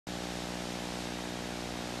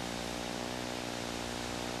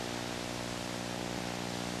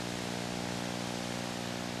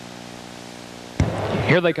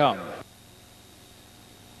Here they come.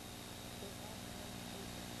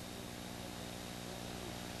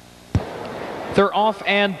 They're off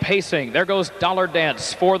and pacing. There goes Dollar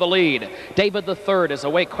Dance for the lead. David III is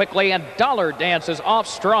away quickly, and Dollar Dance is off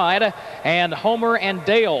stride. And Homer and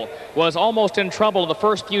Dale was almost in trouble in the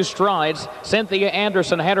first few strides. Cynthia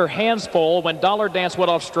Anderson had her hands full when Dollar Dance went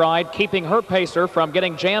off stride, keeping her pacer from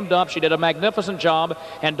getting jammed up. She did a magnificent job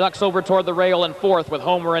and ducks over toward the rail in fourth with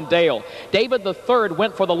Homer and Dale. David III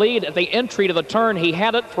went for the lead at the entry to the turn. He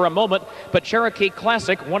had it for a moment, but Cherokee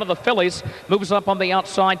Classic, one of the fillies, moves up on the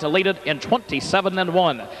outside to lead it in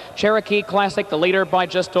 27-1. Cherokee Classic, the leader by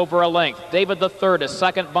just over a length. David III is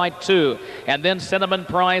second by 2. And then Cinnamon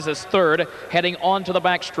Prize is third, heading on to the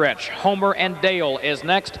backstretch. Homer and Dale is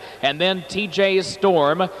next. And then TJ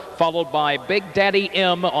Storm, followed by Big Daddy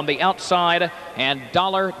M on the outside. And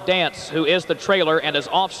Dollar Dance, who is the trailer and is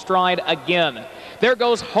off stride again. There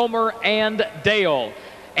goes Homer and Dale.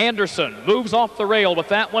 Anderson moves off the rail with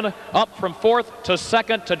that one, up from fourth to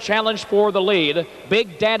second to challenge for the lead.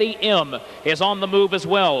 Big Daddy M is on the move as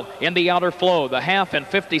well in the outer flow. The half in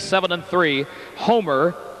 57-3.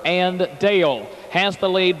 Homer and Dale has the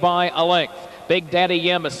lead by a length. Big Daddy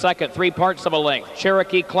M is second, 3 parts of a length.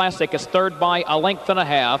 Cherokee Classic is third by a length and a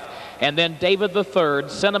half. And then David III,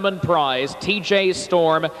 Cinnamon Prize, TJ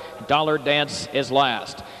Storm, Dollar Dance is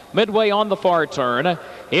last. Midway on the far turn,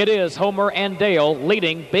 it is Homer and Dale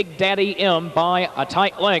leading Big Daddy M by a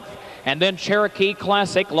tight length. And then Cherokee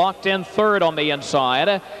Classic locked in third on the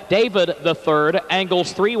inside. David III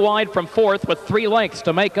angles 3 wide from fourth with 3 lengths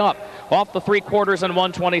to make up off the 3/4 and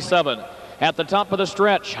 127. At the top of the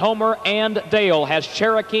stretch, Homer and Dale has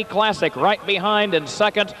Cherokee Classic right behind in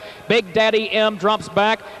second. Big Daddy M drops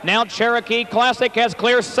back. Now Cherokee Classic has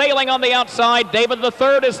clear sailing on the outside. David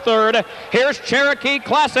III is third. Here's Cherokee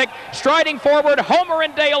Classic striding forward. Homer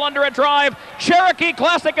and Dale under a drive. Cherokee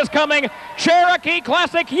Classic is coming. Cherokee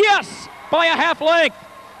Classic, yes, by a half length.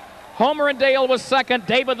 Homer and Dale was second.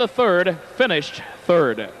 David III finished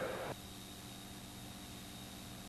third.